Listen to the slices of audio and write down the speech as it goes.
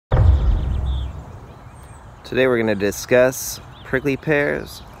Today we're going to discuss prickly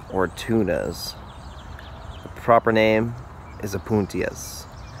pears or tunas. The proper name is Opuntias.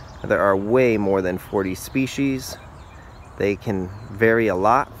 There are way more than 40 species. They can vary a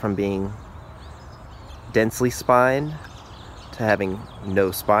lot from being densely spined to having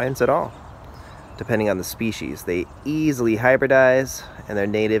no spines at all, depending on the species. They easily hybridize, and they're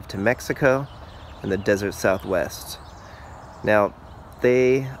native to Mexico and the desert southwest. Now,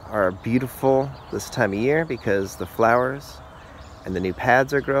 they are beautiful this time of year because the flowers and the new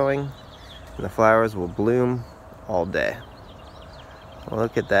pads are growing, and the flowers will bloom all day. Well,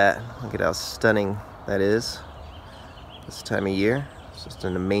 look at that. Look at how stunning that is this time of year. It's just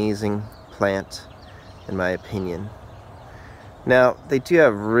an amazing plant, in my opinion. Now, they do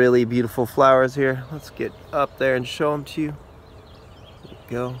have really beautiful flowers here. Let's get up there and show them to you. There we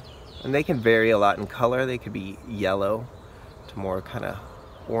go. And they can vary a lot in color. They could be yellow to more kind of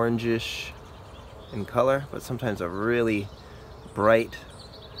orangish in color, but sometimes a really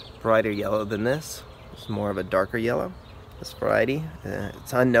brighter yellow than this. It's more of a darker yellow, this variety.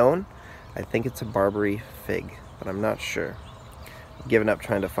 It's unknown. I think it's a Barbary fig, but I'm not sure. I've given up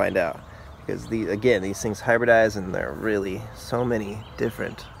trying to find out because these things hybridize, and there are really so many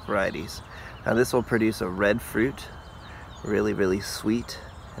different varieties. Now this will produce a red fruit, really sweet,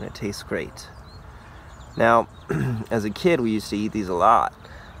 and it tastes great. Now, as a kid, we used to eat these a lot,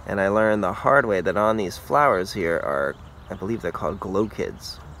 and I learned the hard way that on these flowers here are, I believe they're called glow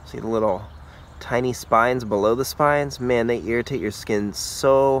kids. See the little tiny spines below the spines? Man, they irritate your skin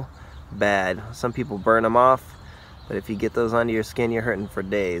so bad. Some people burn them off, but if you get those onto your skin, you're hurting for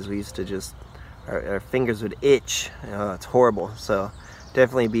days. We used to just, our fingers would itch. It's horrible. So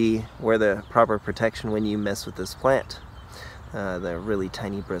definitely wear the proper protection when you mess with this plant. They're really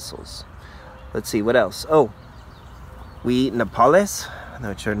tiny bristles. Let's see, what else? Oh, we eat nopales,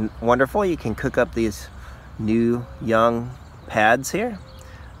 which are wonderful. You can cook up these new young pads here.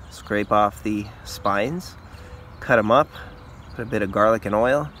 Scrape off the spines, cut them up, put a bit of garlic and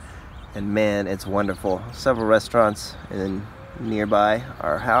oil, and man, it's wonderful. Several restaurants nearby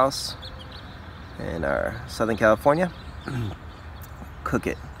our house in our Southern California cook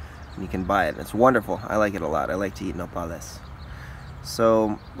it, and you can buy it. It's wonderful. I like it a lot. I like to eat nopales.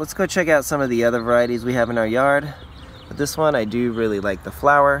 So let's go check out some of the other varieties we have in our yard. But this one, I do really like the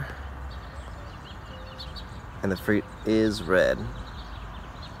flower, and the fruit is red.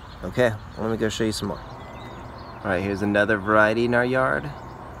 Okay, let me go show you some more. Alright, here's another variety in our yard.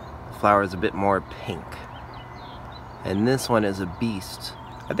 The flower is a bit more pink. And this one is a beast.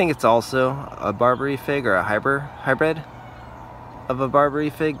 I think it's also a Barbary fig, or a hybrid of a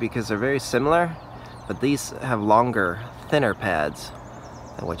Barbary fig, because they're very similar, but these have longer, thinner pads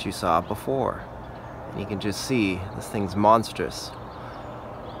than what you saw before. And you can just see this thing's monstrous.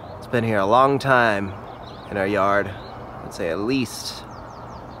 It's been here a long time in our yard. I'd say at least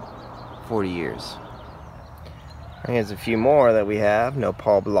 40 years. Here's a few more that we have.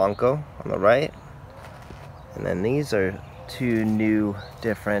 Nopal Blanco on the right. And then these are two new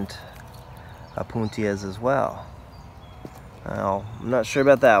different Opuntias as well. Well, I'm not sure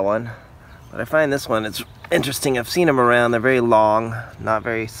about that one, but I find this one, it's interesting. I've seen them around. They're very long, not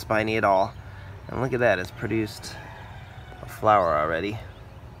very spiny at all. And look at that, it's produced a flower already.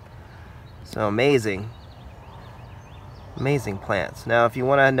 So amazing plants. Now, if you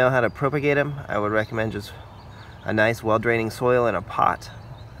want to know how to propagate them, I would recommend just a nice, well-draining soil in a pot.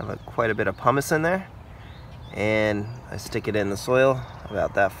 I have quite a bit of pumice in there, and I stick it in the soil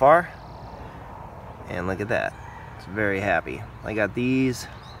about that far. And look at that, it's very happy. I got these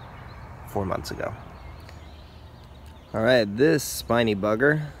 4 months ago. Alright, this spiny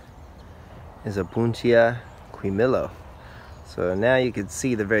bugger is Opuntia quimillo. So now you can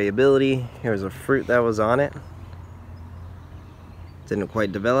see the variability. Here's a fruit that was on it. Didn't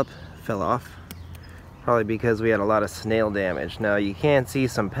quite develop, fell off. Probably because we had a lot of snail damage. Now you can see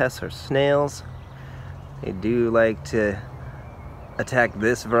some pests or snails. They do like to attack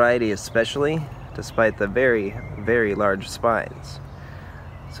this variety especially, despite the very large spines.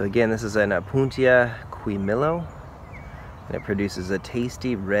 So again, this is an Opuntia quimillo, and it produces a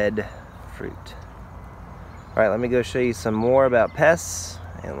tasty red fruit. Alright, let me go show you some more about pests,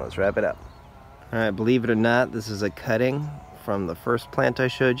 and let's wrap it up. Alright, believe it or not, this is a cutting from the first plant I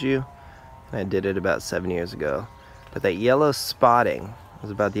showed you, and I did it about 7 years ago. But that yellow spotting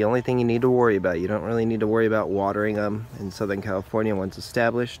is about the only thing you need to worry about. You don't really need to worry about watering them in Southern California once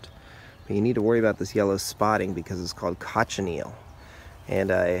established, but you need to worry about this yellow spotting because it's called cochineal.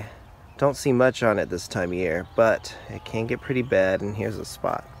 And I don't see much on it this time of year, but it can get pretty bad, and here's a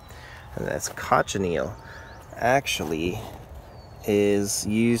spot. And that's cochineal actually is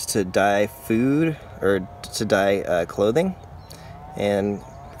used to dye food, or to dye clothing, and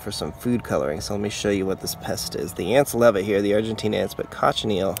for some food coloring. So let me show you what this pest is. The ants love it here, the Argentine ants, but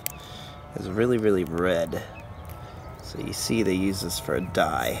cochineal is really, really red. So you see they use this for a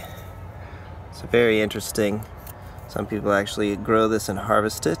dye. So very interesting. Some people actually grow this and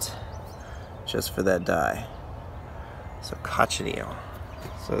harvest it just for that dye. So cochineal.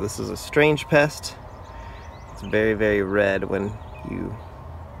 So this is a strange pest. It's very, very red when you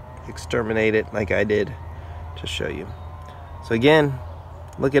exterminate it like I did to show you. So again,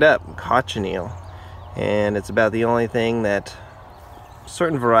 look it up, cochineal. And it's about the only thing that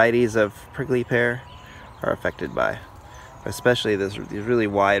certain varieties of prickly pear are affected by. Especially these really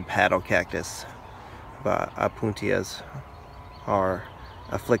wide paddle cactus, Opuntias, are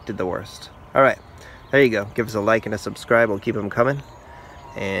afflicted the worst. Alright, there you go. Give us a like and a subscribe. We'll keep them coming.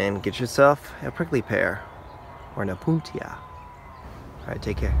 And get yourself a prickly pear or an Opuntia. Alright,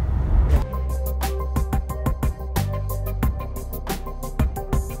 take care.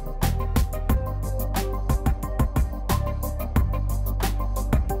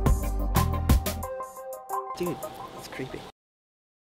 Dude, it's creepy.